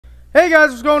Hey guys,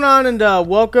 what's going on? And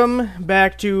welcome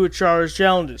back to Chara's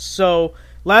Challenges. So,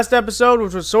 last episode,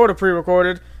 which was sort of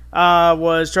pre-recorded,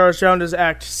 was Chara's Challenges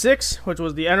Act 6, which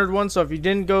was the entered one. So if you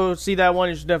didn't go see that one,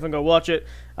 you should definitely go watch it.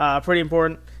 Pretty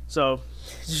important. So,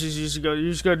 you should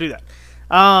go do that.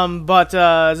 But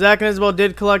Zach and Isabel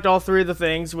did collect all three of the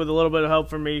things with a little bit of help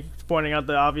from me, pointing out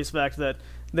the obvious fact that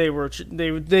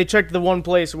they checked the one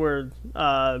place where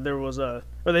there was a...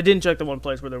 Or they didn't check the one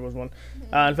place where there was one.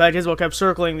 In fact, Isabel kept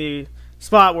circling the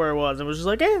spot where it was and was just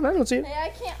like, hey, I don't see it.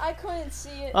 Hey, I couldn't see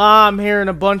it. I'm hearing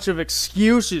a bunch of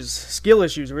excuses. Skill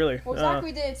issues, really. Well,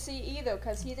 Zachary didn't see either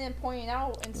because he didn't point it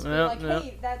out and say,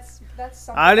 hey, that's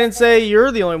something. I didn't say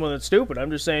you're the only one that's stupid. I'm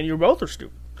just saying you both are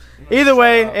stupid. Either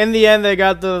way, in the end, they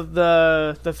got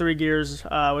the 3 gears,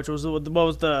 which was what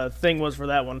the thing was for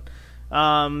that one.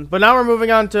 But now we're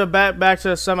moving on to back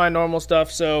to semi-normal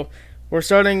stuff, so...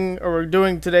 We're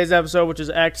doing today's episode, which is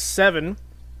Act 7,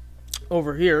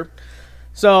 over here.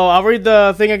 So, I'll read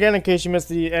the thing again in case you missed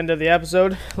the end of the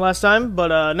episode last time.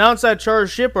 But, now inside Chara's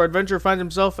ship, our adventurer finds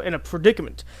himself in a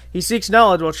predicament. He seeks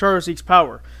knowledge while Chara seeks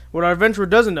power. What our adventurer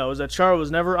doesn't know is that Chara was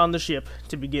never on the ship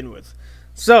to begin with.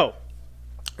 So,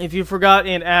 if you forgot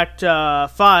in Act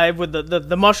 5, with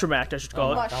the Mushroom Act, I should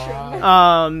call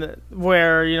it.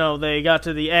 Where, you know, they got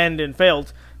to the end and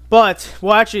failed. But,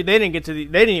 well, actually, they didn't even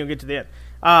get to the end.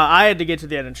 I had to get to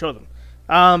the end and show them.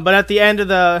 But at the end of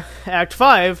the Act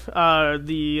 5,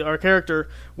 our character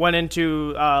went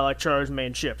into, like, Chara's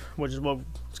main ship, which is what's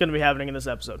going to be happening in this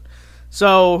episode.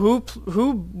 So,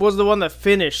 who was the one that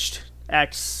finished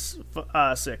Act 6?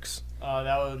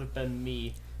 That would have been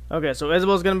me. Okay, so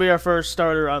Isabel's going to be our first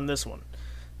starter on this one.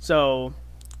 So,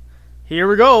 here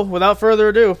we go, without further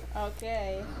ado.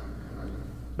 Okay.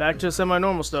 Back to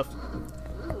semi-normal stuff.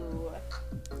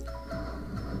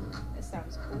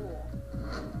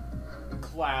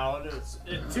 Cloud. It's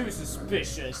too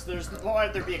suspicious. Why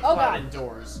would there be a cloud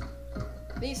indoors?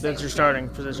 That's your starting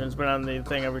position. It's been on the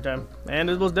thing every time. And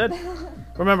Isabel's dead.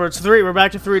 Remember, it's 3. We're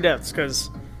back to 3 deaths, because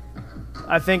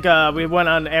I think we went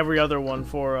on every other one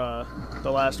for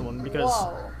the last one, because...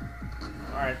 Whoa.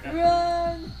 Alright.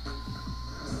 Run!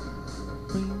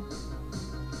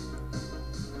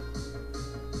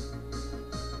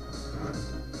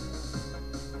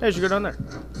 Hey, you should go down there.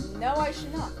 No, I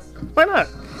should not. Why not?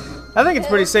 I think it's a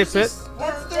pretty safe fit.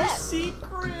 That's their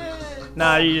secret!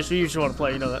 Nah, you just want to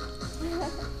play, you know that.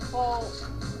 Well...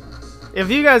 If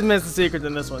you guys miss the secret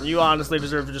in this one, you honestly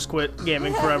deserve to just quit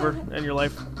gaming forever in your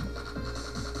life.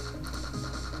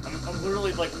 I'm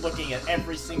literally, like, looking at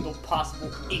every single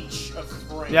possible inch of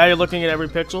frame. Yeah, you're looking at every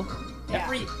pixel? Yeah.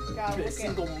 Every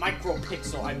single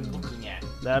micropixel I'm looking at.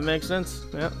 That makes sense,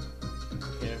 yeah.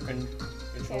 Okay,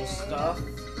 control stuff.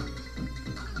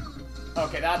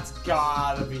 Okay, that's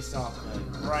gotta be something,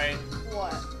 right?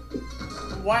 What?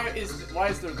 Why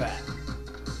is there that?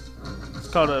 It's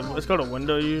called a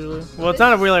window usually. Well, it's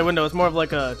not a really window. It's more of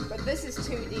like a. But this is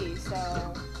 2D,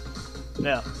 so.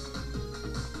 Yeah.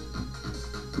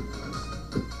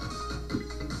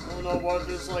 Oh no! What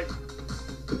is like?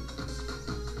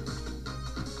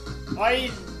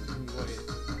 Wait.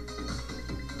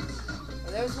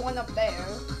 Well, there's one up there.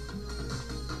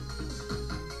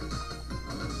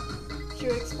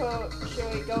 Should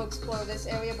we go explore this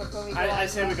area before we go? I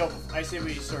say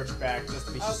we search back just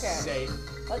to be safe.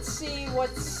 Let's see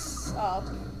what's up.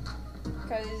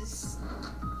 Because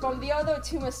from the other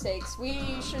 2 mistakes,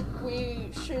 we should.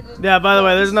 Yeah. By the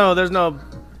way, there's no.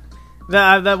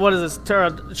 That what is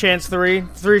this? Chance 3.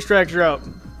 3 strikes, you're out.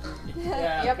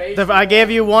 Yeah. Yep. I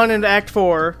gave you 1 in Act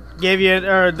 4.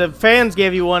 The fans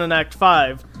gave you 1 in Act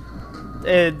 5.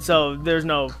 And so there's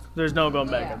no going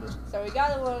back on this. So we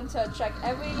gotta learn to check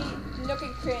every nook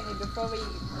and cranny before we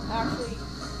actually...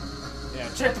 Yeah,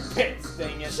 check the pits,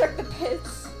 dang it. Check the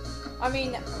pits. I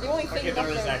mean, the only thing there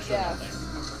is actually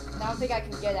nothing. I don't think I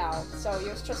can get out, so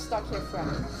you're just stuck here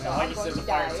forever. So like you I'm said, going the to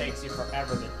fire die. takes you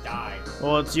forever to die.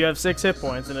 Well, you have 6 hit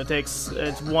points, and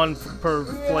it's 1 per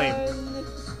flame.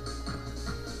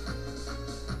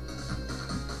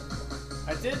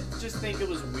 I did just think it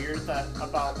was weird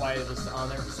about why it was on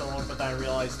there for so long, but then I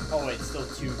realized, oh wait, it's still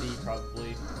 2D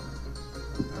probably.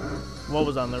 What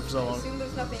was on there for so I long? assume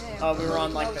there's nothing there. We were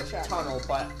on like the tunnel,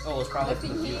 but it's probably the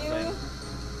Nothing view here? thing.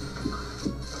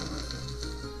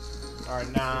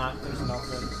 Alright, nah, there's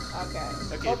nothing.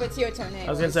 Okay. Hope it's your turn anyways.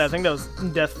 I was gonna say, I think that was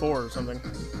Death 4 or something.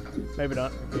 Maybe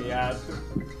not. Okay, yeah,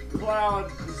 the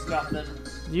cloud is nothing.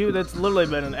 That's literally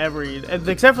been in every...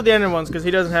 Except for the Ender ones, because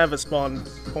he doesn't have a spawn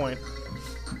point.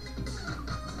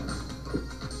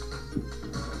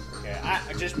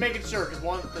 Just making sure,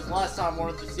 because last time one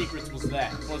of the secrets was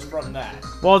from that.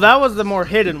 Well, that was the more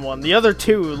hidden one. The other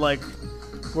 2, like,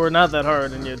 were not that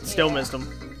hard, and you still Yeah. missed them.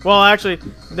 Well, actually,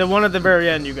 the one at the very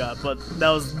end you got, but that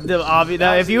was the obvious.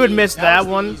 If you had missed that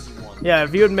one, yeah,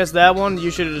 if you had missed that one,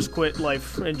 you should have just quit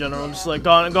life in general. Yeah. Just like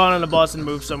gone on a bus and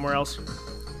moved somewhere else.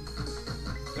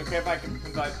 Okay, if I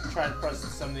try to press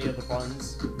some of the other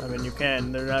buttons. I mean, you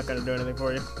can. They're not gonna do anything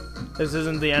for you. This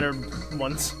isn't the enter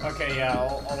ones. Okay, yeah,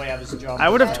 all we have is jump. I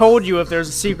would have told you if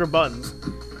there's secret buttons.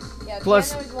 Yeah,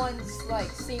 Plus- the other ones like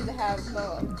seem to have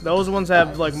Those ones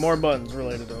have like more buttons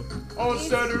related to them. Oh,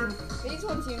 centered. these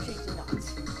ones usually do not.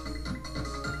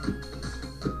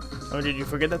 Oh, did you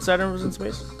forget that Saturn was in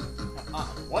space?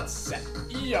 What's set?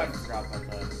 Yeah, I forgot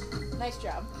about that. Nice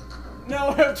job. Now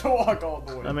I have to walk all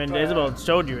the way. I mean, Isabel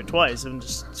showed you it twice and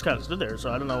just kind of stood there,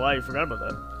 so I don't know why you forgot about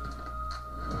that.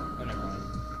 Oh, never mind.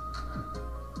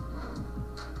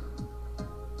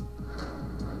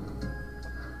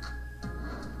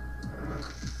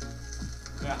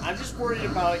 Yeah, I'm just worried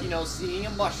about, seeing a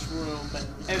mushroom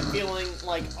and feeling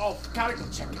like, oh, gotta go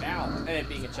check it out, and it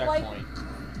being a checkpoint.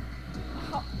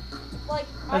 How,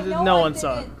 I know No I one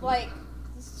saw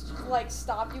didn't,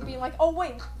 stop you being like, oh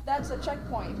wait, that's a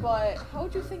checkpoint, but how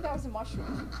would you think that was a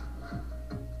mushroom?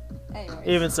 Anyways.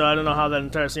 Even so, I don't know how that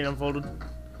entire scene unfolded.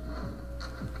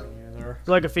 Either. It's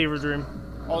like a fever dream.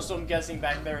 Also, I'm guessing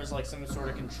back there is like some sort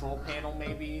of control panel,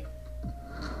 maybe.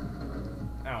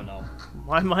 I don't know.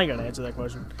 Why am I gonna answer that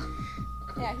question?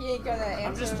 Yeah, he ain't gonna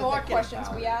answer just the talking questions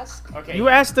about we it. ask. Okay. You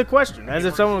asked the question as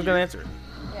if someone was gonna answer it.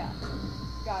 Yeah.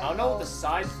 I don't know what the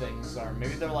side things are.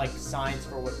 Maybe they're like signs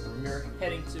for what room you're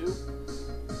heading to.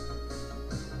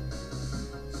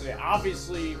 So yeah,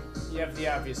 obviously you have the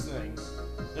obvious thing.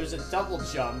 There's a double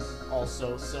jump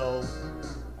also, so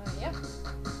Yep.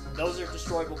 those are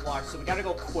destroyable blocks. So we gotta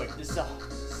go quick. This is a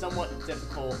somewhat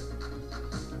difficult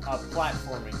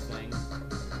platforming thing.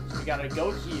 So we gotta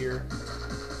go here.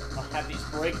 I'll have these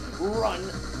break, run,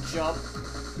 jump.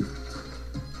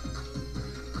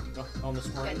 Oh, on the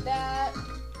spring. Get that.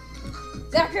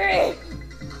 Zachary!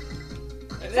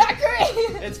 It-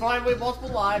 Zachary! It's fine, we have multiple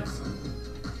lives.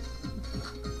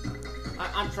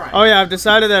 I'm trying. Oh yeah, I've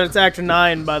decided that it's Act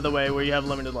 9, by the way, where you have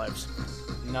limited lives.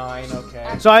 9,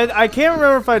 okay. So I can't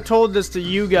remember if I told this to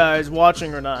you guys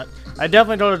watching or not. I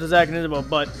definitely told it to Zach and Isabel,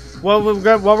 but what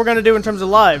we're going to do in terms of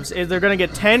lives is they're going to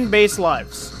get 10 base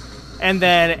lives. And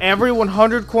then every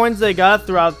 100 coins they got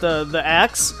throughout the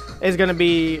acts is going to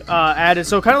be added.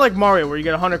 So kind of like Mario, where you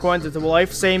get 100 coins, it's a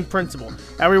life, same principle.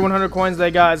 Every 100 coins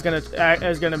they got is going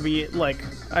to be like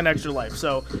an extra life.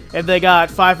 So if they got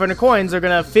 500 coins, they're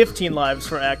going to have 15 lives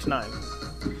for Act 9.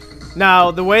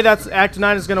 Now, the way that Act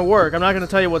 9 is going to work, I'm not going to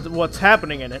tell you what's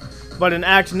happening in it, but in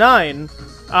Act 9,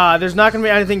 there's not going to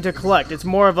be anything to collect. It's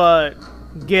more of a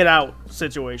get out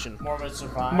situation. More of a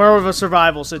survival. More of a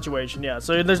survival situation, yeah.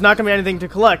 So there's not going to be anything to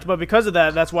collect, but because of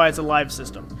that, that's why it's a live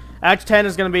system. Act 10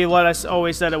 is going to be what I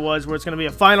always said it was, where it's going to be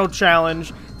a final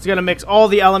challenge. It's going to mix all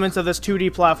the elements of this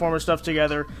 2D platformer stuff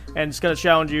together, and it's going to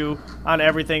challenge you on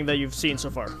everything that you've seen so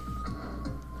far.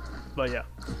 But yeah.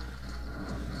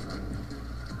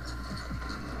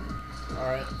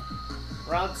 Alright.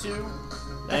 Round 2.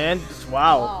 And,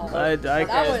 wow. Wow. That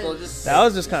was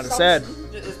was just kind of sad.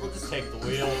 We'll just take the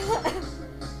wheel.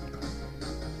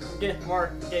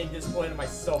 I'm getting disappointed in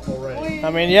myself already. I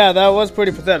mean, yeah, that was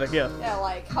pretty pathetic, yeah. Yeah,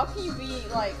 like, how can you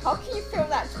fail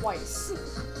that twice?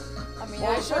 I mean,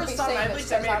 Well, I the should be first time, saying at this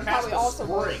least I because made it I'm past probably the also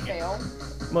going to spring. fail.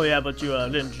 Well, yeah, but you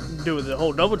didn't do the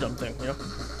whole double jump thing, you know?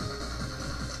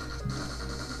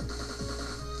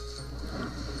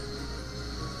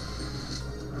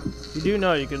 You do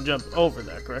know you can jump over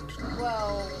that, correct?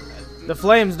 Well, The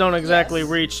flames don't exactly Yes.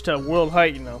 reach to world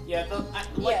height, you know. Yeah, the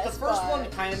Yes, first one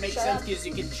but kind of makes shut sense up. because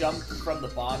you can jump from the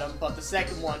bottom, but the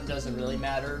second one doesn't really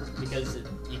matter because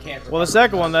you can't. Well, the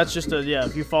second one, that's just a, yeah,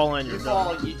 if you fall in, you you're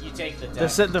fall, done. you take the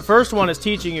death. The first one is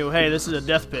teaching you, hey, this is a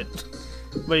death pit,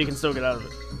 but you can still get out of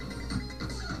it.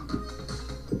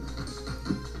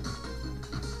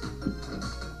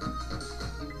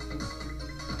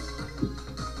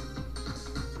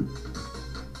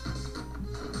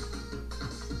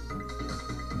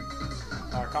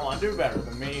 Oh, come on, do better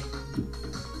than me.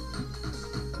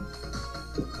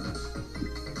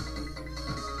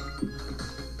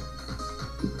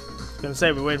 Gonna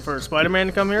say, we waiting for Spider-Man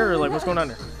to come here, or like, what's going on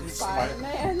here?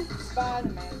 Spider-Man,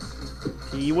 Spider-Man.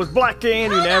 He was black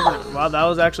and he never. Wow, that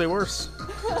was actually worse.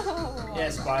 Yeah,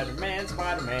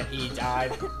 Spider-Man, he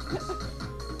died.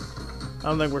 I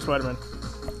don't think we're Spider-Man.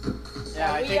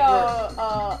 Yeah, I We think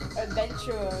are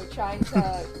adventurer trying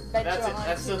to venture on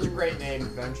that's such a great name,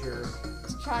 Adventure.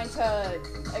 trying to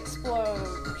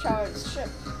explode Chara's ship.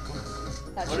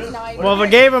 That What she's if- not even Well, if I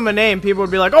in. gave him a name, people would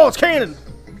be like, oh, it's canon!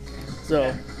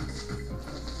 So,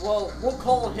 Well, we'll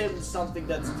call him something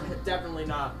that's definitely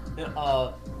not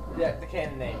the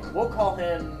canon name. We'll call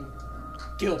him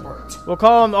Gilbert. We'll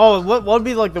call him. Oh, what would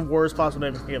be like the worst possible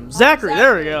name to give him? Zachary.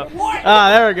 There we go. What?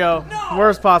 There we go. No.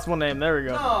 Worst possible name. There we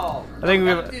go. No. I think we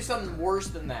have have to do something worse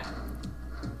than that.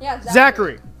 Yeah,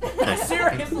 Zachary.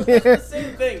 Seriously, it's the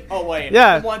same thing. Oh wait.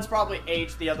 Yeah. One's probably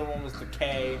H. The other one was the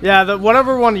K. Yeah,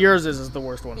 whatever one yours is the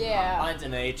worst one. Yeah. Mine's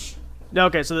an H.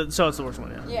 Okay, so it's the worst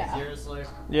one. Yeah. Yeah. Seriously.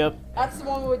 Yep. That's the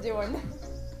one we're doing.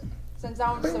 Since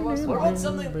that one's the worst What one. about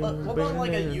something? What about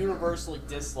like a universally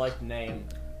disliked name?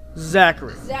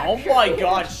 Zachary. Zachary. Oh my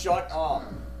God! Shut up.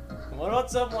 What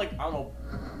about something like I don't know,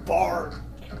 Bart?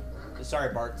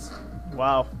 Sorry, Barts.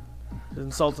 Wow.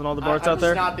 Insulting all the Barts out I'm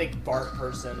there. just not a big Bart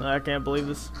person. I can't believe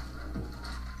this.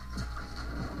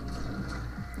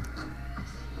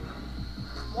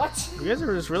 What? You guys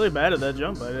are just really bad at that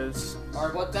jump. It's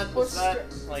Alright, what's that?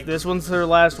 Like, this one's their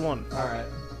last one. alright.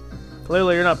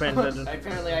 Clearly, you're not paying attention.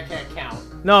 Apparently, I can't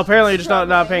count. No, apparently you're just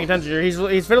not paying attention.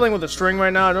 He's fiddling with a string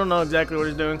right now. I don't know exactly what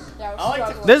he's doing. Yeah, we're I like to-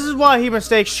 struggling. This is why he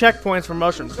mistakes checkpoints for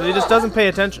mushrooms, because he just doesn't pay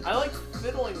attention. I like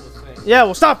fiddling with things. Yeah,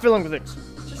 well, stop fiddling with things.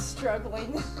 Just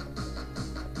struggling.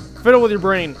 Fiddle with your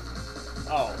brain.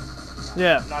 Oh,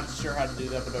 Yeah. I'm not sure how to do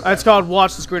that, but okay. It's called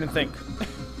watch the screen and think.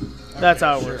 That's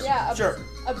how it sure. works. Yeah, Sure.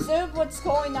 observe what's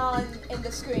going on in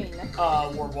the screen.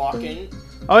 We're walking.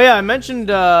 Oh yeah, I mentioned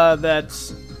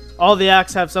that all the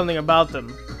acts have something about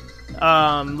them.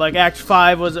 Like Act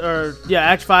 5 was,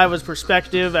 Act 5 was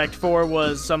perspective. Act 4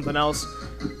 was something else.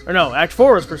 Or no, Act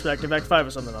 4 was perspective. Act 5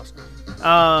 was something else.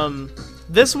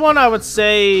 This one I would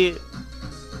say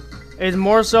is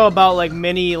more so about like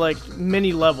mini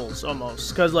levels almost,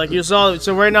 because like you saw.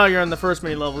 So right now you're in the first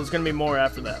mini level. There's gonna be more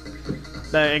after that.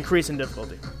 That increase in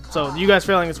difficulty. So you guys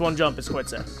failing this one jump is quite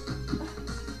sad.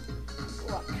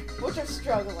 Look, we're just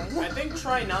struggling. I think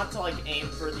try not to like aim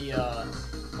for the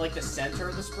like the center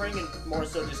of the spring and more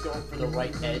so just going for the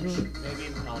right edge. Maybe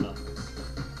I don't know.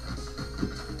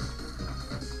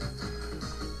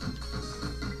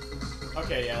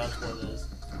 Okay, yeah, that's what it is.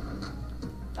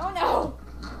 Oh no!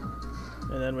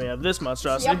 And then we have this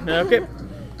monstrosity. Yep. Okay.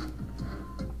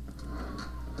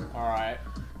 Alright.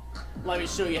 Let me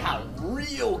show you how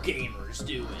real gamers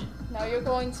do it. Now you're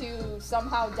going to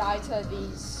somehow die to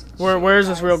these. Where's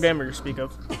this guys. real gamer you speak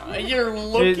of? You're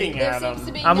looking There at seems to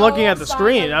them. be I'm no looking at the sign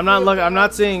screen. of I'm not real look. I'm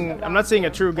not gamers seeing. I'm not seeing a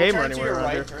true gamer Turn to anywhere your around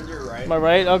right. here. Turn to your right. Am I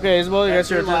right? Okay. Well, I guess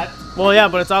to your you're. left. Well, yeah,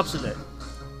 but it's opposite day.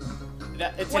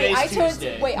 Today's Wait, I turned.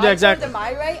 Tuesday. Wait, Yeah, I exactly. turned to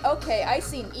my right. Okay, I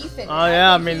seen Ethan. Oh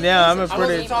yeah, I think mean, he yeah, is I'm a a I wasn't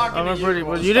pretty. talking I'm a to pretty. you. I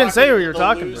Well, was you didn't say who talking you're the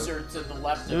talking to. loser to the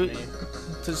left of You- me.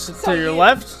 To your you.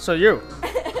 left, so you.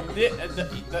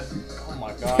 Oh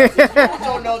my god. People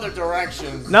don't know their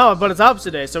directions. No, but it's opposite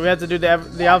day, so we have to do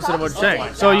the opposite of what you're Oh saying.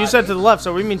 my So you God. said to the left,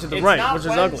 so we mean to the It's right, not which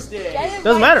is ugly. Wednesday. Get it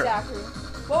Doesn't right, matter. Zachary.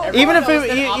 Whoa. Everyone Even if knows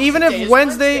that opposite even day if is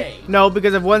Wednesday, no,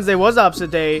 because if Wednesday was opposite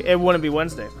day, it wouldn't be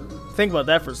Wednesday. Think about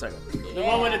that for a second. Then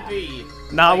what would it be?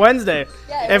 Not Like, Wednesday.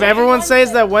 Yeah, If it's everyone Wednesday.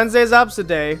 says that Wednesday is opposite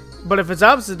day, but if it's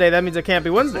opposite day, that means it can't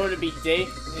be Wednesday. Would it be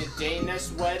Danish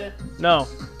wed? No.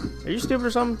 Are you stupid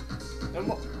or something? Then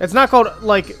what- It's not called,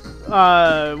 like,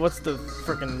 what's the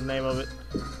freaking name of it?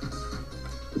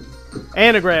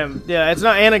 Anagram. Yeah, it's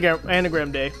not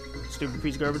anagram day. Stupid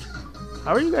piece of garbage.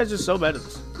 How are you guys just so bad at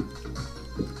this?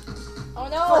 Oh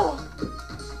no!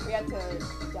 We have to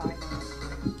die now.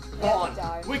 We Hold have to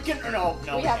die. on. We can. No,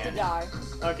 We we have to can't. die.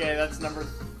 Okay, that's number.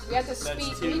 We have to That's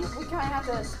speed. two. We kind of have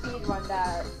to speed run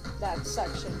that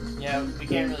section. Yeah, we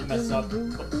can't really mess up.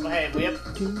 But hey, we have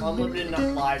unlimited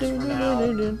enough lives for now.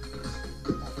 For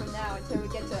now, until we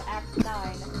get to Act 9.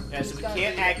 Yeah, It's so we gonna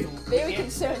can't be act. Very We can't,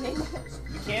 concerning.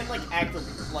 we can't like act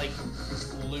like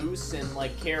loose and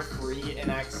like carefree in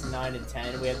Acts 9 and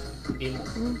 10. We have to be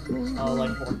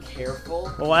like more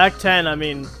careful. Well, Act 10, I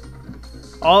mean,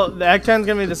 the Act 10 is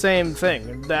gonna be the same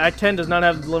thing. The Act 10 does not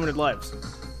have limited lives,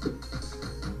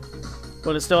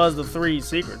 but it still has the 3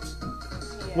 secrets. Yeah.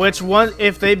 Which one?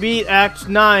 If they beat Act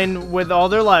 9 with all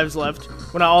their lives left,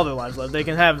 well, not all their lives left, they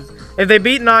can have. If they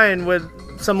beat 9 with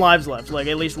some lives left, like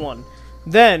at least 1,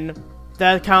 then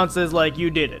that counts as like you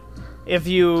did it. If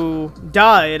you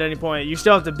die at any point, you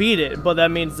still have to beat it, but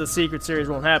that means the secret series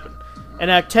won't happen. In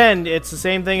Act 10, it's the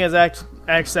same thing as Act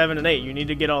 7 and 8. You need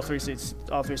to get all three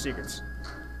secrets.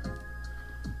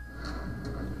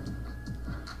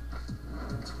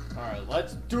 Alright,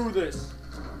 let's do this.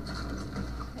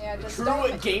 Yeah, just True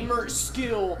don't. gamer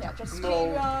skill Yeah, just speed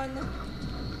mode. run.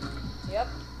 Yep.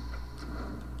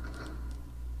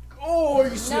 Oh,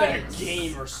 you see that Nice.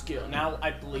 gamer skill. Now I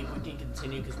believe we can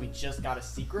continue because we just got a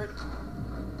secret.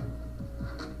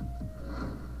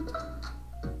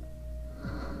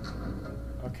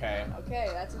 Okay. Okay,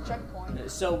 that's a checkpoint.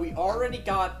 So we already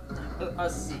got a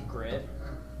secret,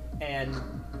 and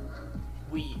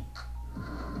we.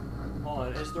 Hold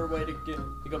on, is there a way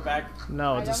to go back?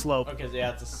 No, it's a slope. Okay,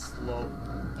 yeah, it's a slope.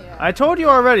 Yeah. I told you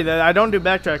already that I don't do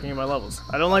backtracking in my levels.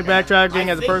 I don't like backtracking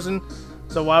as a person,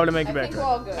 so why would I make you I think we're backtrack?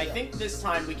 all good. I think this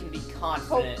time we can be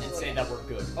confident and say that we're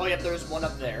good. Oh yeah, there's one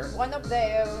up there. One up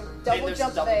there, And double there's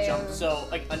jump a double there. jump, so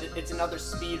like it's another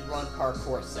speed run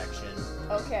parkour section.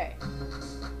 Okay.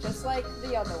 Just like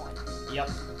the other one. Yep.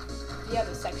 The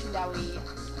other section that we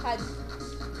had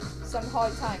some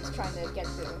hard times trying to get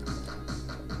through.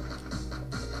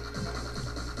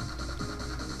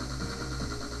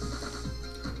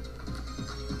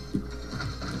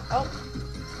 Oh.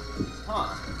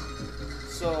 Huh.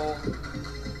 So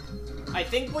I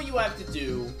think what you have to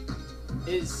do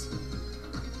is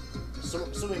so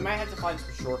we might have to find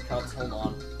some shortcuts. Hold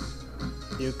on.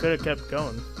 You could have kept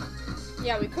going.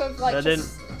 Yeah, we could have like That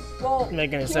just well make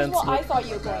any here's sense, what I but- thought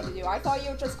you were going to do. I thought you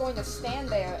were just going to stand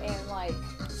there and like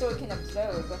so we can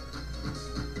observe.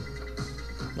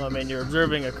 Well, I mean, you're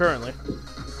observing it currently.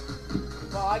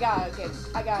 Well, I gotta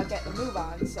get the move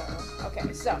on. So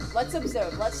okay, so let's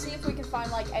observe. Let's see if we can find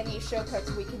like any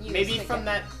shortcuts we can use. Maybe to from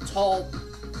get... that tall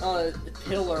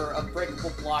pillar of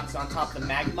breakable blocks on top of the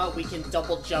magma, we can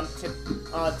double jump to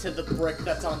the brick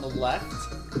that's on the left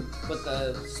with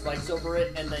the spikes over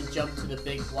it, and then jump to the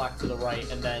big block to the right,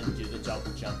 and then do the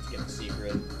double jump to get the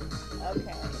secret.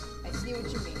 Okay, I see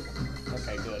what you mean.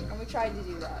 Okay, good. And we tried to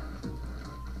do that.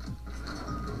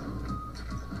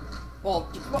 Well,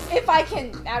 Well, if I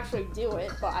can actually do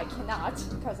it, but I cannot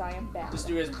because I am bad. just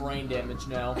do his brain damage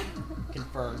now.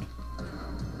 Confirmed.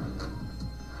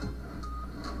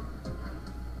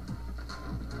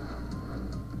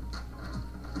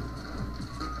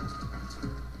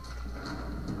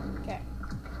 Okay.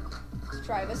 Let's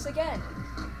try this again.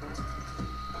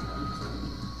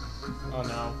 Oh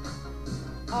no.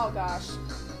 Oh gosh.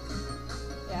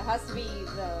 Yeah, it has to be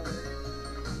the...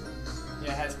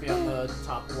 Yeah, it has to be on the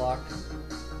top block.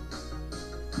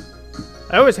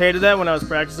 I always hated that when I was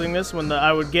practicing this, when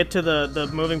I would get to the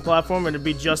moving platform and it'd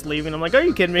be just leaving. I'm like, are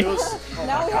you kidding me? Oh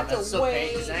Now my we god, have to that's so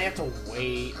wait. because I have to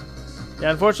wait.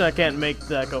 Yeah, unfortunately, I can't make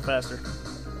that go faster.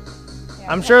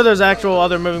 Yeah, I'm we sure have there's to actual wait.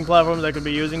 other moving platforms I could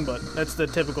be using, but that's the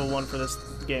typical one for this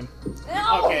game.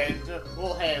 No! Okay,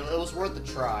 well, hey, it was worth a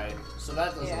try. So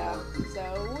that doesn't Yeah, work.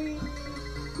 so we...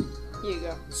 Here you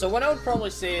go. So what I would probably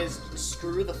say is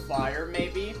screw the fire,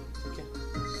 maybe.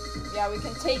 Yeah, we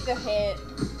can take the hit.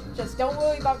 Just don't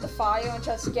worry about the fire and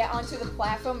just get onto the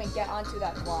platform and get onto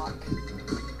that block.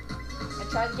 And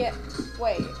try to get...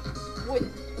 Wait.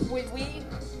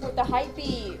 Would the height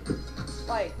be...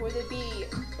 Like, would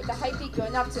the height be good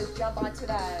enough to jump onto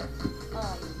that,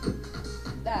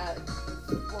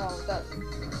 well, the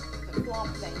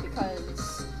swamp thing,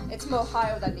 because it's more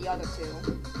higher than the other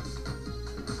two.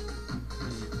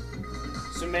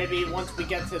 So maybe once we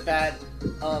get to that,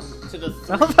 to the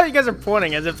I love how you guys are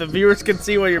pointing as if the viewers can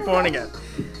see what you're pointing at.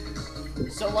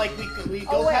 so like we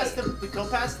Oh, go wait.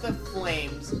 past the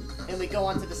flames and we go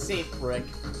onto the safe brick.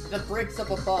 The bricks up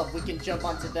above, we can jump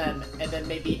onto them and then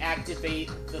maybe activate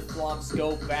the thwomps,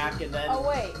 go back, and then. Oh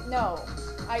wait, no.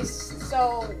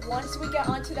 So once we get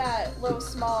onto that little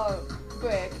small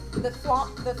brick, the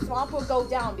thwomp will go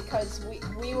down because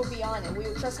we will be on it. We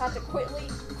will just have to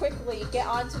quickly get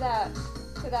onto that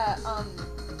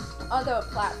other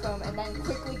platform and then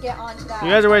quickly get onto that. You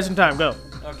guys are wasting time. Go.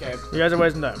 Okay. You guys are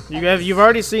wasting time. You've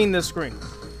already seen this screen,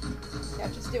 Yeah,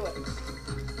 just do it.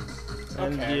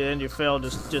 and Okay. you failed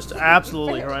just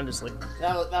absolutely horrendously.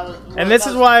 That was. And this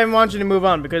is why I want you to move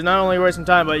on, because not only are you wasting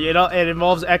time, but it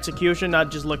involves execution, not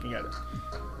just looking at it.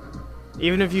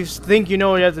 Even if you think you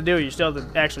know what you have to do, you still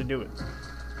have to actually do it.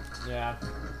 Yeah.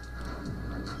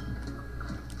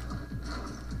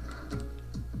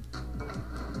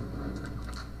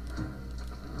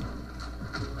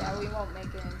 Yeah, we won't make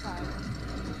it in time.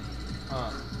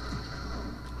 Huh.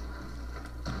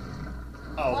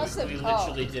 Oh, Plus we it-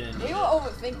 literally didn't We need were it.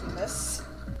 overthinking this.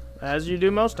 As you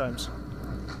do most times.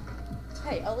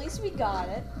 Hey, at least we got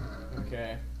it.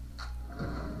 Okay.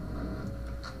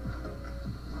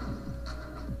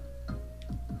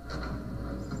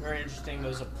 Very interesting.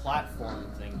 There's a platform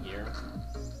thing here.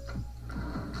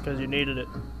 Because you needed it.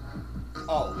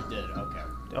 Oh, we did. Okay.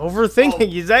 Overthinking. Oh.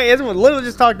 You say we literally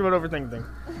just talked about overthinking thing.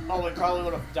 Oh, we probably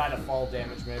would have died of fall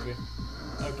damage, maybe.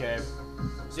 Okay.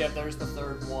 So yeah, there's the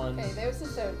third one. Okay, there's the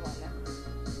third one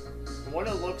then. What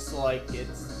it looks like,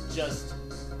 it's just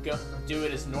do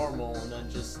it as normal and then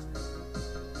just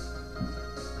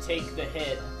take the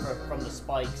hit from the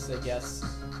spikes, I guess.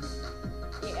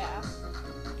 Yeah.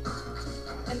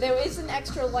 And there is an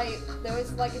extra light. There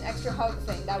is like an extra health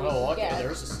thing that we can Oh, okay, get.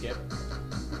 there's a skip.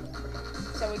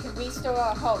 So we can restore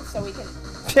our health. So we can.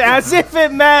 As if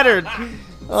it mattered.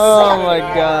 Oh my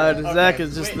God, Okay, Zach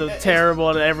is just wait, terrible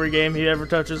at every game he ever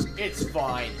touches. It's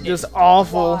fine. Just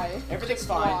awful. Why? Everything's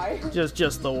fine. Why?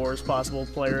 Just the worst possible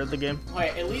player at the game.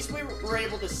 Wait, at least we were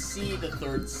able to see the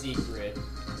third secret.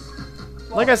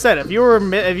 Like I said, if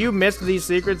you missed these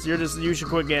secrets, you should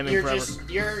quit gaming forever.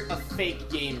 You're a fake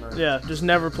gamer. Yeah, just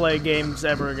never play games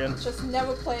ever again. Just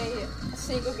never play a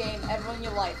single game ever in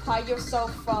your life. Hide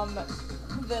yourself from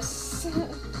this.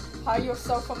 Hide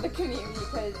yourself from the community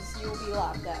because you will be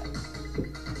laughed at.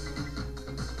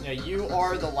 Yeah, you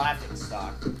are the laughing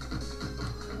stock.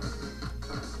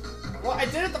 Well, I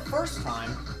did it the first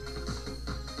time.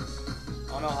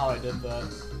 I don't know how I did that.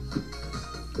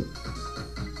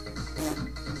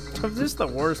 I'm just the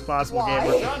worst possible Why?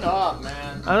 gamer. Shut up,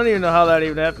 man. I don't even know how that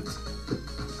even happens.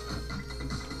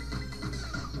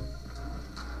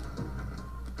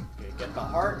 Okay, get the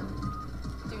heart.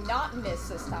 Do not miss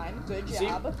this time. Good See?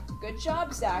 job. Good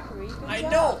job, Zachary. Good I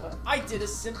job. know. I did a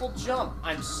simple jump.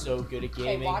 I'm so good at Okay,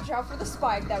 gaming. watch out for the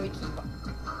spike that we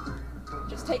keep.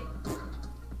 Just take.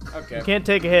 Okay. You can't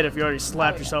take a hit if you already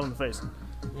slapped Oh, yeah. yourself in the face.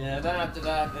 Yeah, then after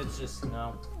that, it's just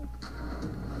no.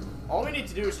 All we need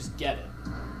to do is just get it.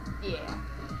 Yeah.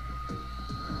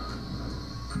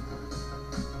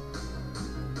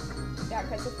 Yeah,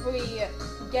 because if we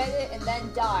get it and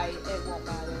then die, it won't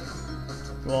matter.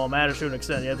 Well, it matters to an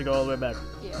extent. You have to go all the way back.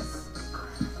 Yes.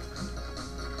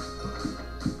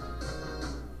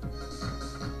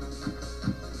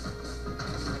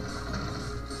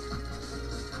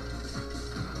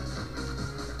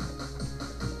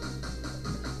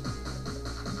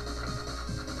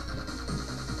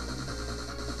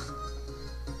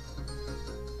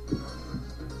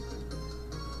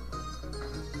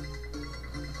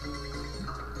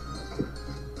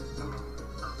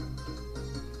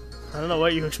 I don't know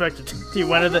what you expected. You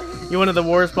went at the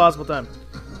worst possible time.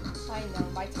 I know,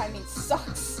 my timing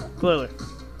sucks. Clearly.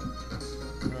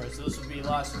 Alright, so this would be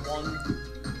last one.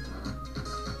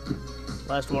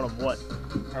 Last one of what?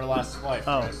 Our last life,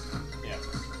 Oh. right? Yeah.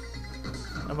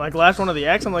 I'm like, last one of the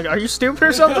X? I'm like, are you stupid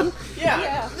or something?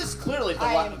 Yeah, this is clearly the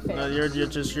I last. am fair. No, you're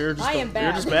just I am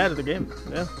you're just bad at the game.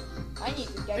 Yeah. I need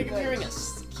to I get think I'm good. hearing a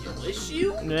skill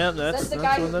issue. Yeah, That's the that's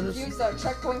guy what who that is. used a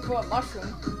checkpoint for a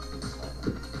mushroom.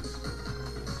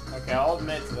 Okay, I'll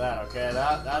admit to that. Okay,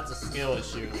 that's a skill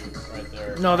issue right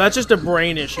there. No, that's just a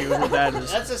brain issue. Is what that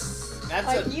is. That's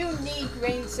Like, a. you need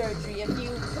brain surgery if you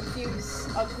confuse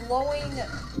a glowing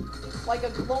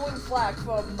flag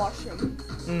for a mushroom.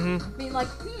 Mm-hmm. Being like,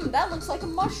 that looks like a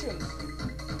mushroom.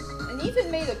 And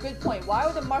Ethan made a good point. Why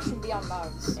would a mushroom be on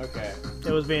Mars? Okay.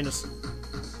 It was Venus.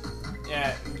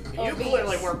 Yeah, Oh, you Venus.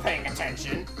 clearly weren't paying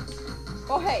attention.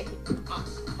 Oh, hey,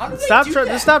 How did Stop they do trying.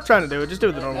 that? Just stop trying to do it. Just do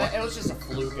it the normal way. It was just a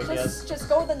fluke, I guess. just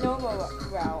go the normal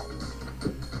route.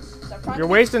 Stop trying You're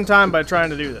to wasting time by trying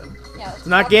to do that. Yeah, It's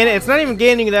not gaining. It's not even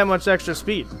gaining that much extra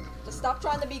speed. Just stop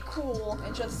trying to be cool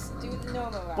and just do the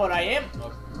normal route. But I am.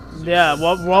 Oh, Yeah.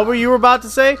 What were you about to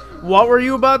say? What were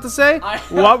you about to say?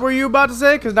 What were you about to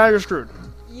say? Because now you're screwed.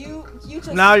 You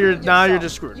just Now you're- screwed now you're yourself.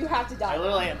 just screwed. You have to die. I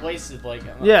literally have wasted like.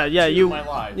 Yeah. 2 of my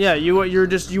lives. Yeah.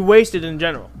 You wasted in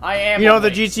general. I am. You know a the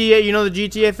waste. GTA. You know the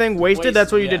GTA thing. Wasted.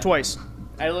 That's what you yeah. did twice.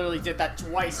 I literally did that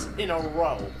twice in a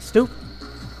row. Stupid.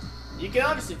 You can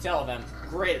obviously tell them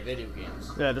great at video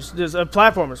games. Yeah. There's a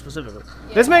platformer specifically.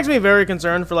 This makes me very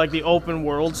concerned for like the open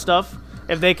world stuff.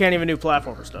 If they can't even do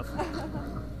platformer stuff.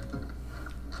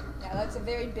 Yeah, that's a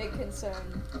very big concern.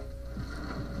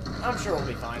 I'm sure we'll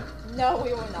be fine. No,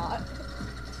 we will not.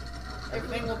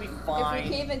 Everything will be If we fine.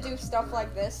 can't even do stuff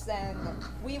like this, then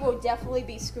we will definitely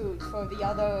be screwed for the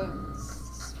other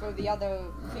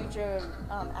future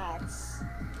acts.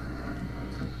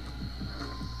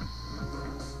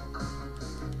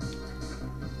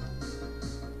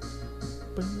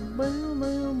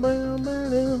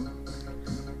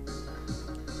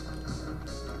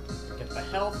 Get the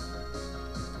health.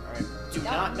 Alright. Do Don't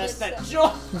not miss miss that it.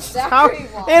 jump. How, Zachary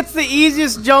won. it's the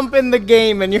easiest jump in the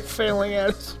game, and you're failing at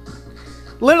it.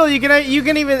 Literally, you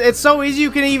can even. It's so easy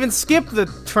you can even skip the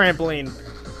trampoline.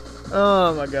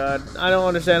 Oh my god, I don't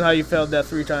understand how you failed that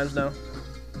 3 times now.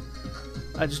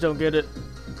 I just don't get it.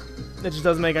 It just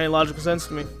doesn't make any logical sense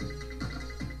to me.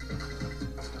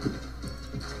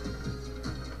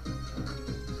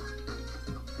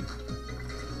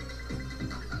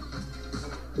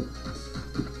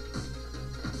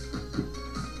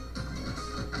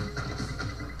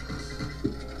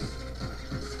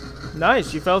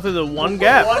 Nice, you fell through the one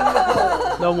gap. One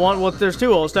hole. The one, well, there's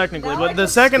 2 holes technically, Now but I the can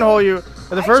second hole you,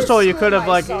 But the I first just hole you screwed could have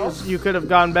myself. you could have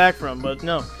gone back from, but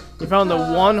no. You found the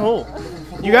one hole.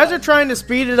 You guys are trying to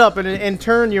speed it up, and in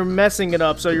turn you're messing it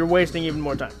up, so you're wasting even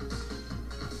more time.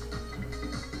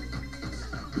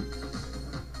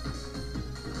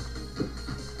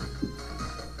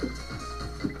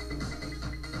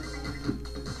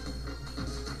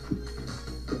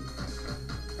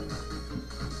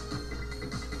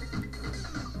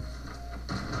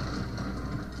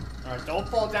 Alright, don't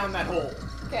fall down that hole.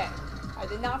 Okay. I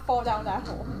did not fall down that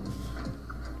hole.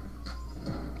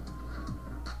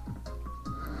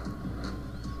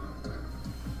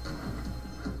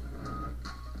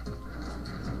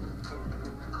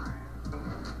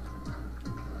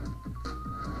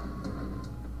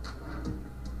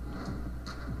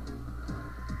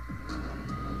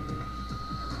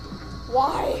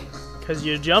 Why? Because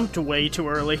you jumped way too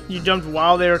early. You jumped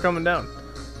while they were coming down.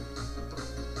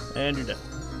 And you're dead.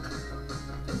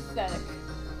 Pathetic.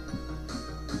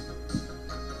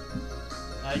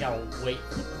 Now you gotta wait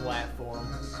for the platform.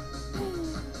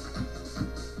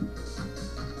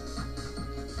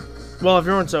 Well, if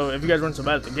you guys weren't so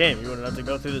bad at the game, you wouldn't have to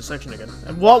go through this section again.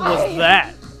 And what was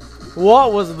that?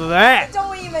 What was I that?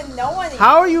 don't even know anything.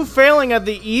 How are you failing at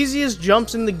the easiest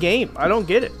jumps in the game? I don't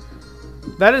get it.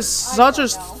 That is such a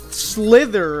don't know.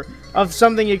 slither of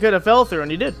something you could have fell through,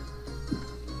 and you did.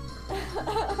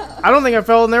 I don't think I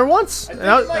fell in there once. I think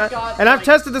And, if I got, and I've like-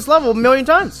 tested this level a million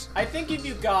times. I think if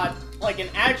you got like an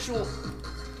actual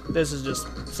This is just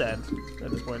sad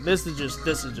at this point. This is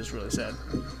just really sad.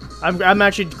 I'm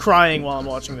actually crying while I'm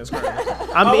watching this. I'm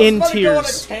I was in about to go on a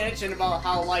tears. tangent about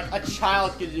how like a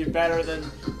child could do better than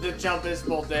the jump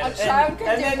Isabel did. A child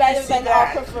could do then better you see than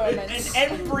that, our performance.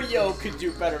 An embryo could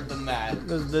do better than that.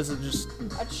 This is just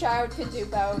A child could do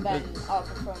better than our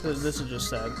performance. this is just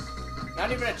sad.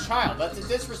 Not even a child. That's a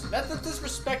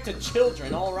disrespect to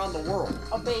children all around the world.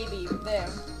 A baby. There.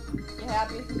 You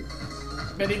happy?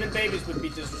 But even babies would be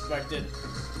disrespected.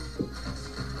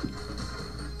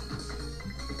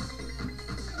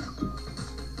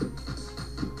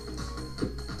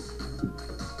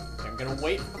 I'm gonna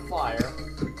wait for the fire.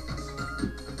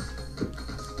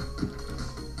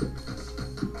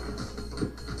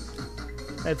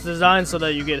 It's designed so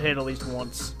that you get hit at least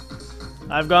once.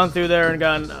 I've gone through there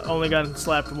and only gotten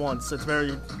slapped once. It's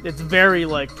very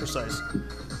like precise.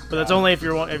 But that's only if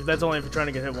you're trying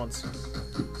to get hit once.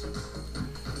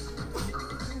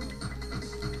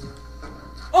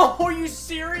 Oh, are you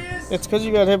serious? It's because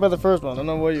you got hit by the first one. I don't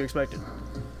know what you expected.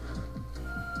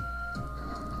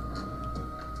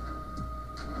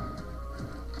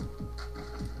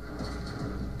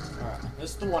 Alright,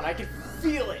 this is the one. I can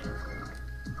feel it.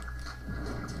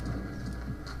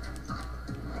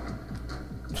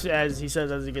 As he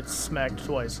says, as he gets smacked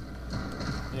twice.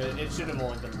 Yeah, it should have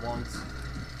only been once.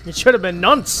 It should have been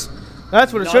nunts.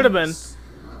 That's what it should have been. Nuns.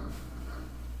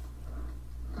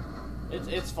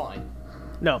 It's fine.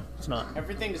 No, it's not.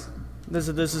 Everything is This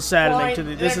is saddening fine. to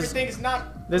the. and This everything is not.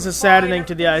 is fine, saddening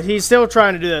to the eye. everything's- He's still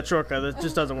trying to do that shortcut. That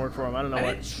just doesn't work for him. I don't know I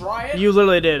why. didn't try it. You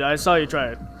literally did. I saw you try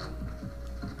it.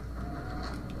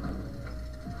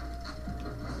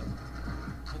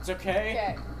 It's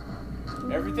okay.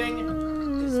 Okay. Everything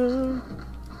is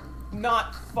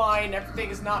not fine. Everything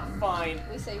is not fine.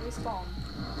 We say respawn.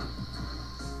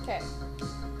 Okay.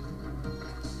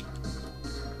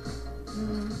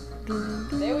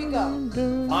 There we go.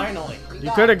 Finally. We You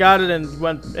got could it. have got it and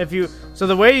went if you. So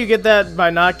the way you get that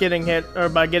by not getting hit or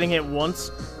by getting hit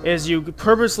once is you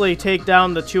purposely take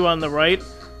down the two on the right,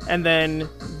 and then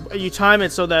you time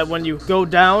it so that when you go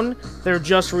down, they're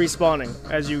just respawning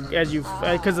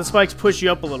because the spikes push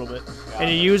you up a little bit, and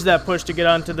you use that push to get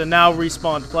onto the now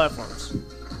respawned platforms.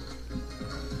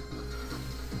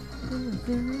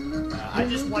 I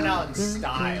just went out in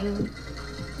style.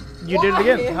 You did it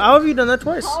again. Why? How have you done that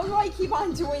twice? How do I keep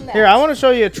on doing that? Here, I want to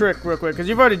show you a trick real quick, because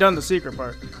you've already done the secret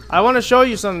part. I want to show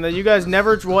you something that you guys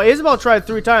never... Well, Isabel tried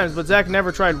 3 times, but Zach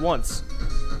never tried once,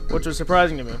 which was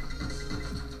surprising to me.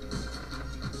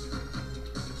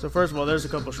 So first of all, there's a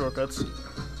couple shortcuts.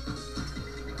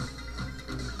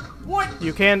 What?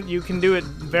 You can do it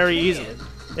very easily.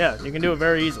 Yeah, you can do it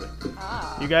very easily.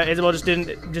 Ah. You got Isabel just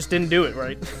didn't do it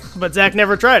right, but Zach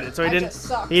never tried it, so I just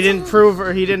sucked. he didn't prove it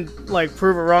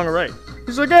wrong or right.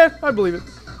 He's like, yeah, I believe it.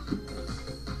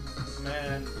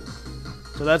 Man.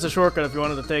 So that's a shortcut if you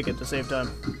wanted to take it to save time.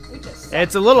 We just sucked.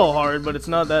 It's a little hard, but it's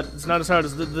not as hard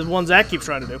as the one Zach keeps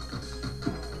trying to do.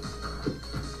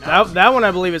 That one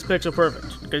I believe is pixel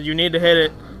perfect because you need to hit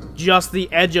it just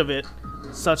the edge of it,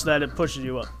 such that it pushes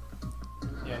you up.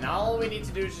 Yeah, now all we need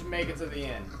to do is just make it to the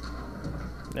end.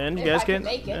 And you If guys I can can't.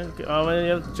 make it. Oh, well, you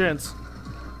have a chance.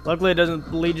 Luckily, it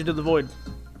doesn't lead you to the void.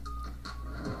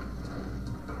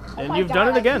 And my you've God, done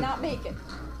it again. I cannot make it.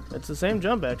 It's the same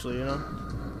jump, actually, you know.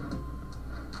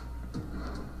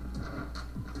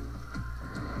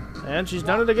 And she's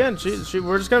done it again.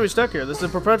 We're just gonna be stuck here. This is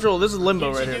perpetual. This is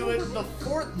limbo right Did here. you do it the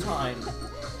 4th time?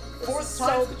 4th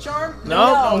time's the charm?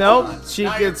 No.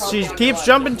 She keeps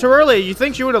jumping too early. You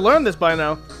think she would have learned this by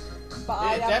now?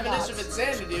 But The definition of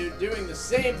insanity, dude, doing the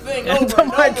same thing Oh over and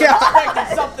my over, God.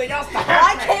 expecting something else to Why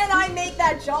happen. can't I make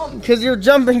that jump? Because you're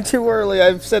jumping too early.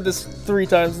 I've said this 3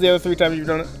 times. The other 3 times you've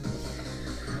done it.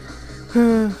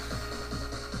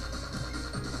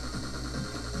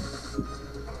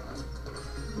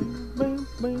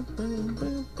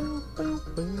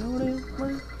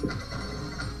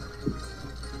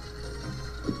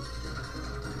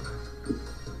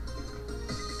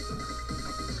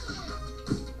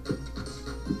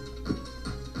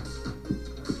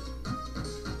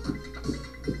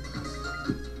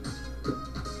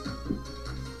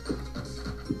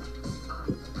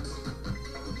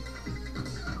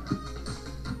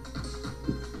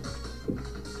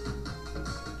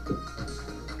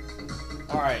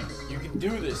 Alright, you can do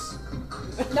this.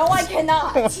 No, I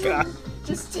cannot. Oh my God.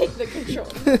 Just take the control.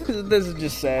 This is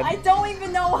just sad. I don't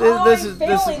even know how I'm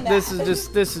failing that.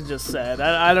 This is just sad.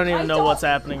 I don't even know what's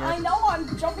happening here. I know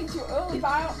I'm jumping too early, but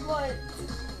I don't.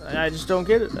 But I just don't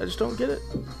get it. I just don't get it.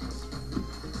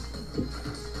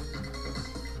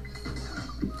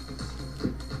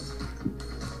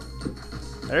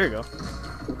 There you go.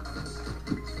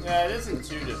 Yeah, it isn't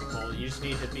too difficult. You just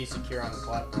need to be secure on the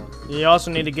platform. You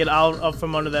also need to get out up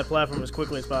from under that platform as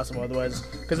quickly as possible, otherwise,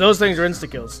 because those things are insta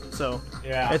kills. So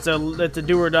Yeah. it's a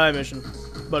do or die mission,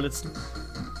 but it's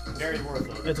Very worth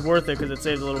it. it's worth it because it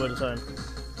saves a little bit of time.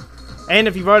 And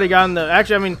if you've already gotten the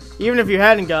actually, I mean, even if you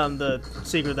hadn't gotten the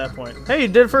secret at that point, hey, you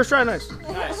did it first try, nice.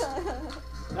 Nice.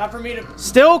 Not for me to.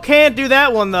 Still can't do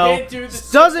that one though. Can't do the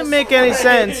Doesn't make any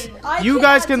spring. sense. I You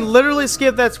guys cannot can do- literally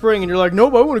skip that spring, and you're like,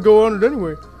 nope, I want to go on it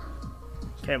anyway.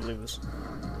 Can't believe this.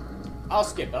 I'll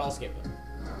skip it. I'll skip it.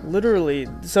 Literally.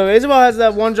 So Isabel has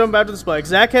that one jump after the spike.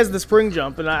 Zach has the spring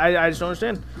jump, and I just don't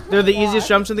understand. They're the Why? easiest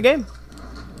jumps in the game.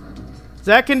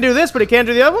 Zach can do this, but he can't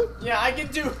do the other one? Yeah, I can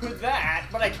do that,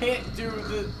 but I can't do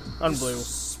the. Unbelievable.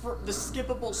 The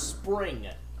skippable spring.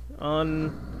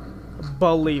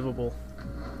 Unbelievable.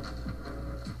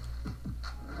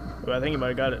 Ooh, I think you might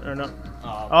have got it, or no.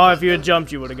 Oh, Oh, if you had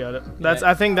jumped, you would have got it. That's.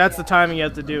 I think that's the timing you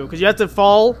have to do, because you have to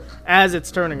fall as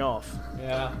it's turning off.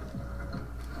 Yeah.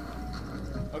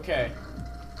 Okay.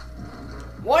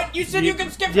 What? You said you can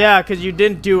skip it? Yeah, because you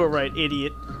didn't do it right,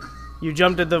 idiot. You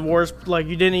jumped at the worst, like,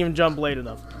 you didn't even jump late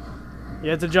enough. You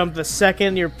have to jump the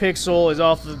second your pixel is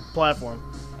off the platform.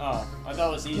 Oh, I thought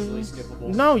it was easily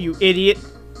skippable. No, you idiot.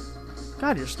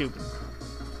 God, you're stupid.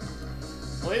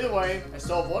 Well, either way, I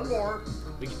still have one more.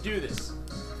 We can do this.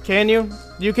 Can you?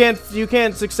 You can't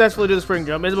successfully do the spring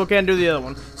jump. Isabel can't do the other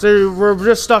one. So we're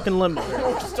just stuck in limbo.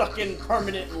 We're stuck in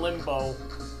permanent limbo.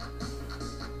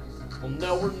 Well,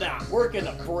 no, we're not. We're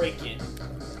gonna break it.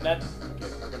 Okay,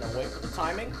 we're gonna wait for the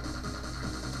timing.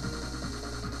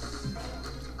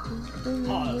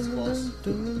 Oh, that was close.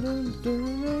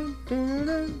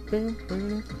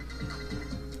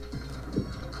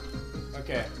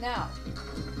 Okay. Now,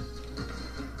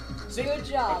 See? good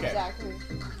job, Okay. Zachary.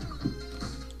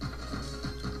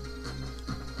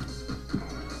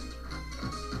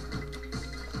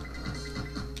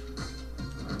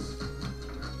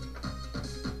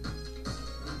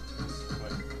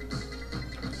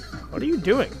 What are you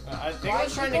doing? I think Why I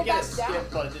was trying you to go get a back down?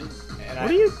 skip button. And What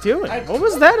are you doing? I- What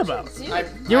was that about? I,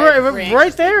 You I were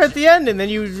right there at the end, and then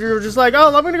you were just like,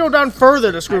 oh, I'm gonna go down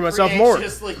further to screw myself more. I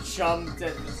just like jumped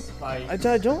at the spike.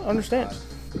 I don't understand.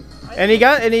 And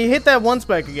he hit that one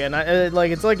spike again.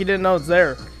 Like it's like he didn't know it's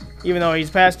there, even though he's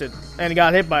passed it and he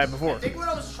got hit by it before. I think what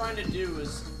I was trying to do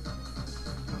was.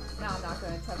 No, I'm not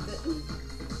gonna attempt it.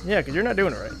 Yeah, because you're not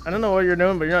doing it right. I don't know what you're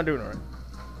doing, but you're not doing it right.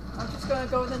 I'm just gonna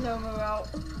go the normal route.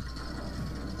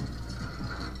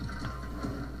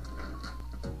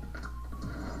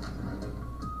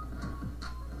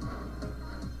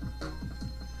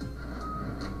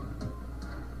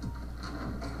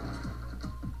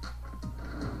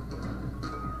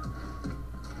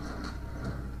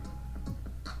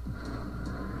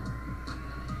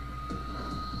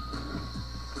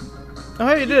 Oh,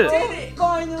 hey, you did it. it!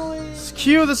 Finally!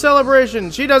 Cue the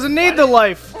celebration. She doesn't need the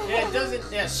life. Yeah, it doesn't.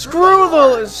 Yeah, Screw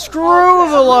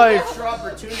the life. Extra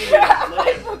opportunity Crap, to I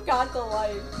live. forgot the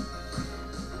life.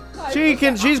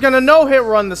 She's gonna no hit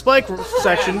run the spike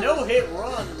section. Yeah, no hit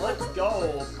run. Let's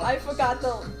go. I forgot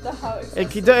the house.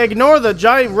 Ignore the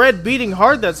giant red beating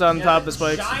heart that's on top of the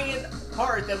spikes. Giant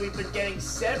heart that we've been getting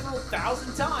several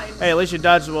thousand times. Hey, at least you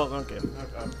dodged the well. Okay. Okay.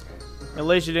 At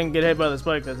least you didn't get hit by the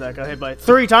spike that Zach got hit by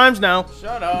 3 times now.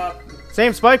 Shut up.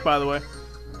 Same spike, by the way.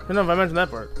 I don't know if I mentioned that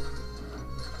part.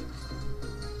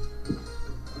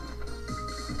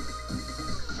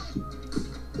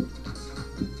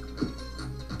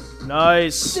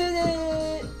 Nice. Did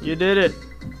it. You did it.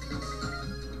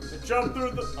 Jump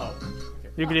through the. Oh.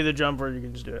 You can either jump or you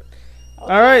can just do it. All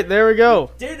right, there we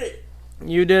go. Did it.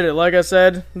 You did it. Like I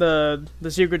said, the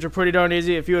secrets are pretty darn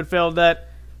easy. If you had failed that,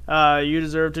 you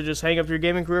deserve to just hang up your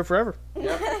gaming career forever.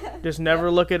 Yep. Just never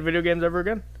look at video games ever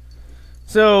again.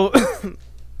 So,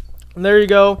 there you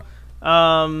go.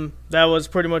 That was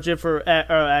pretty much it for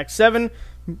Act 7.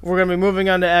 We're going to be moving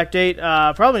on to Act 8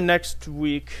 probably next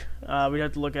week. We'd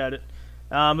have to look at it.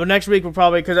 But next week we'll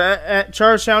probably, because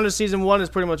Chara's Challenges Season 1 is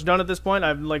pretty much done at this point.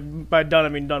 By done, I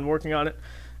mean done working on it.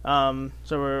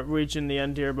 So we're reaching the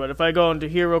end here. But if I go into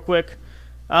here real quick,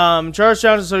 Chara's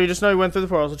Challenges, so you just know you went through the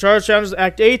portal. So Chara's Challenges,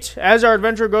 Act 8. As our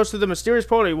adventurer goes through the mysterious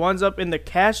portal, he winds up in the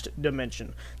cached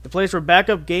dimension, the place where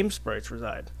backup game sprites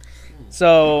reside.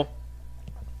 So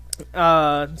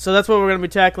that's what we're going to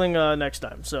be tackling next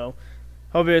time. So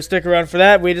hope you stick around for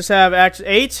that. We just have Act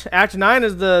 8. Act 9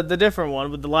 is the different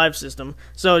one with the live system.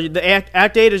 So the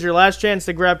Act 8 is your last chance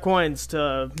to grab coins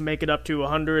to make it up to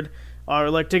 100, or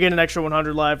like to get an extra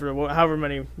 100 live, or however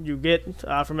many you get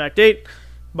from Act 8.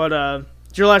 But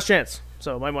it's your last chance,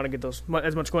 so might want to get those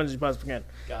as much coins as you possibly can.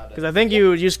 Because I think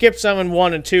you skipped some in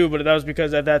 1 and 2, but that was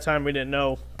because at that time we didn't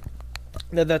know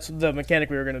that that's the mechanic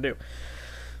we were going to do.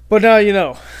 But now you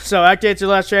know. So Act 8's your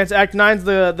last chance. Act 9's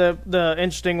the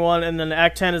interesting one, and then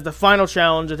Act 10 is the final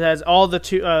challenge. It has all the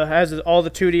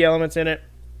 2D elements in it.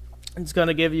 It's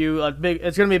gonna give you a big.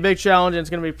 It's gonna be a big challenge, and it's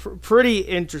gonna be pretty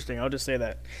interesting. I'll just say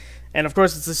that. And of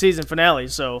course, it's the season finale,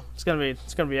 so it's gonna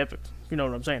be epic. If you know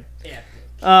what I'm saying. Yeah.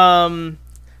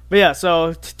 But yeah,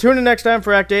 so tune in next time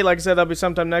for Act 8. Like I said, that'll be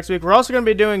sometime next week. We're also gonna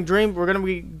be doing We're gonna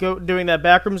be doing that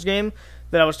Backrooms game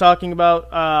that I was talking about,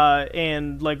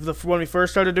 and like when we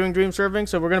first started doing Dream Surfing.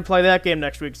 So we're gonna play that game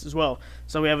next week as well.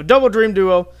 So we have a double Dream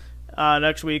Duo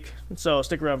next week. So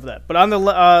stick around for that. But on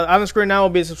the screen now will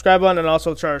be a subscribe button and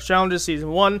also Chara's Challenges Season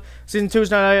 1. Season 2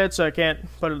 is not out yet, so I can't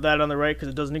put that on the right because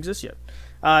it doesn't exist yet.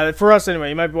 For us anyway.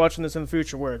 You might be watching this in the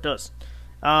future where it does.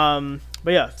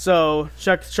 But yeah, so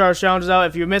check Chara's Challenges out.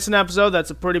 If you miss an episode, that's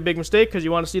a pretty big mistake because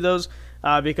you want to see those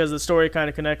because the story kind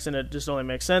of connects and it just only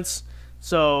makes sense.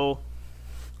 So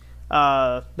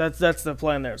that's the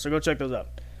plan there. So go check those out.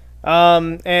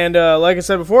 And like I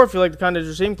said before, if you like the content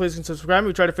you're seeing, please consider subscribing.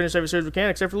 We try to finish every series we can,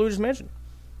 except for Luigi's Mansion.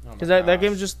 Because that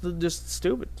game's just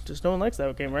stupid. Just no one likes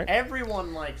that game, right?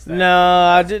 Everyone likes that. No,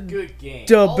 I did. Good game.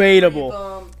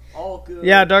 Debatable. All good.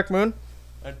 Yeah, Dark Moon.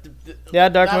 Yeah,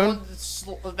 Dark Moon.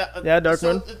 Yeah, Dark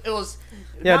Moon. It was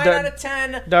 9 Dark- out of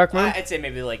 10. Dark Moon. I'd say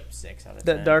maybe like 6 out of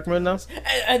 10. Dark Moon, though.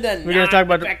 And then We're gonna talk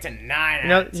about back to 9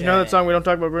 You out of 10. know that song we don't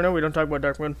talk about Bruno. We don't talk about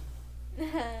Dark Moon.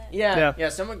 Yeah.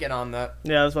 Someone get on that.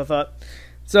 Yeah, that's what I thought.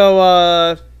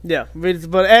 So yeah,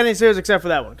 but any series except for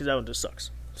that one because that one just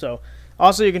sucks. So.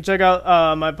 Also, you can check out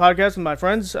my podcast with my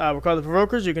friends. We're called The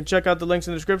Provokers. You can check out the links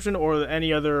in the description or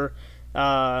any other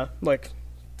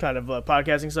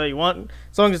podcasting site you want,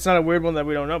 as long as it's not a weird one that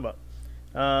we don't know about.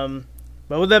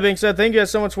 But with that being said, thank you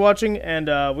guys so much for watching, and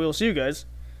we will see you guys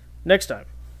next time.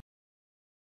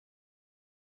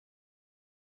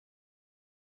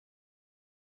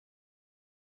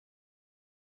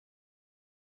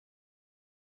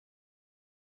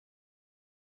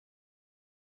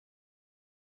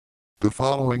 The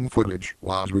following footage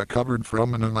was recovered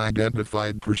from an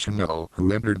unidentified personnel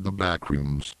who entered the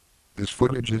backrooms. This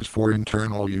footage is for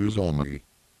internal use only.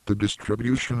 The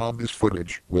distribution of this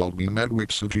footage will be met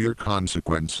with severe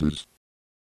consequences.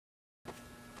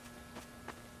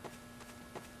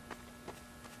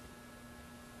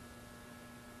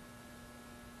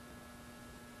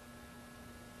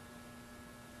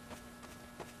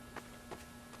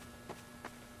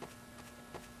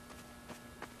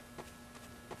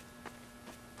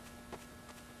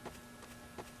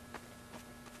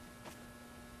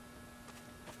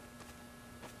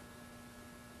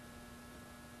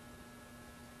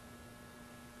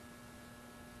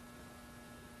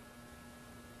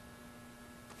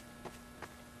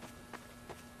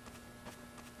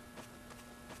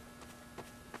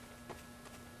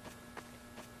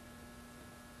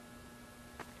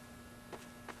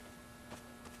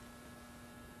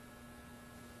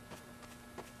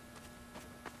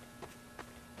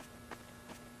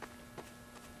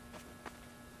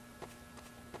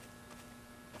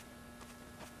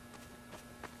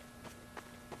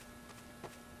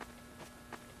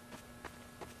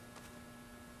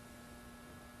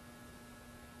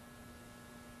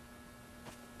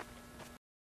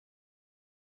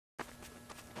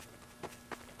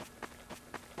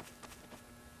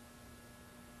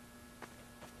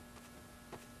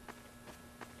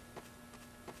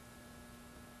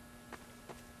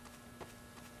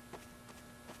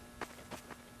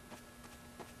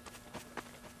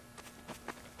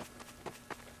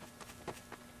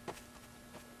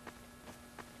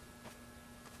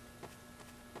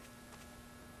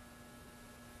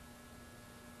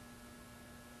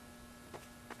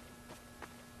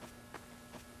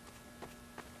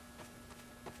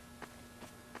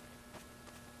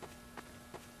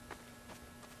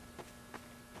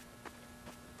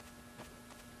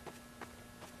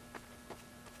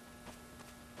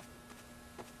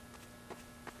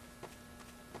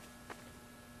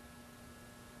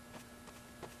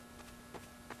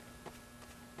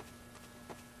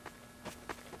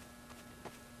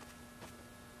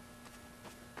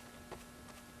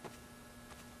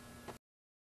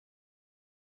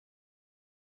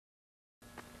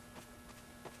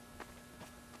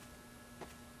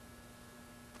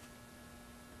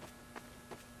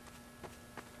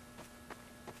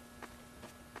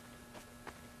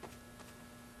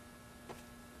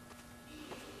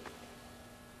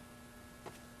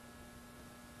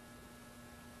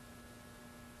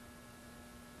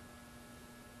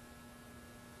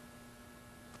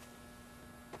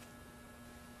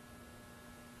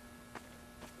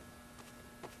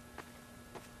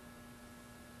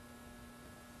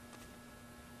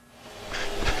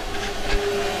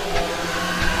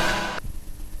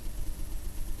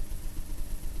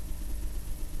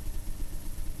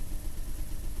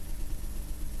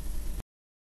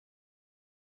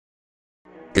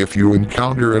 If you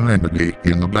encounter an entity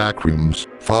in the backrooms,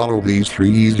 follow these 3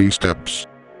 easy steps.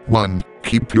 1.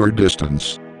 Keep your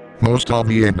distance. Most of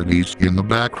the entities in the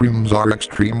backrooms are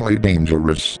extremely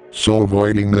dangerous, so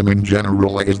avoiding them in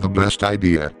general is the best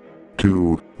idea.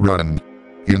 2. Run.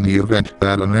 In the event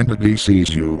that an entity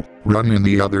sees you, run in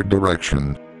the other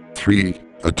direction. 3.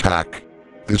 Attack.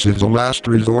 This is a last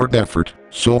resort effort,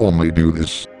 so only do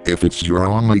this if it's your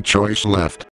only choice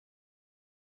left.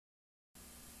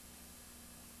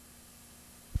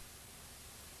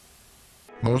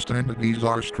 Most entities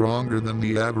are stronger than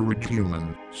the average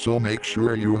human, so make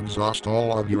sure you exhaust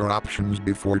all of your options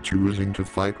before choosing to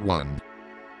fight one.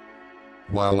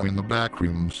 While in the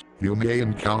backrooms, you may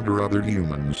encounter other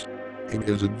humans. It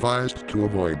is advised to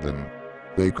avoid them.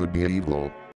 They could be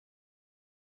evil.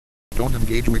 Don't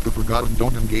engage with the forgotten,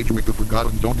 don't engage with the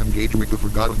forgotten, don't engage with the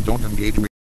forgotten, don't engage with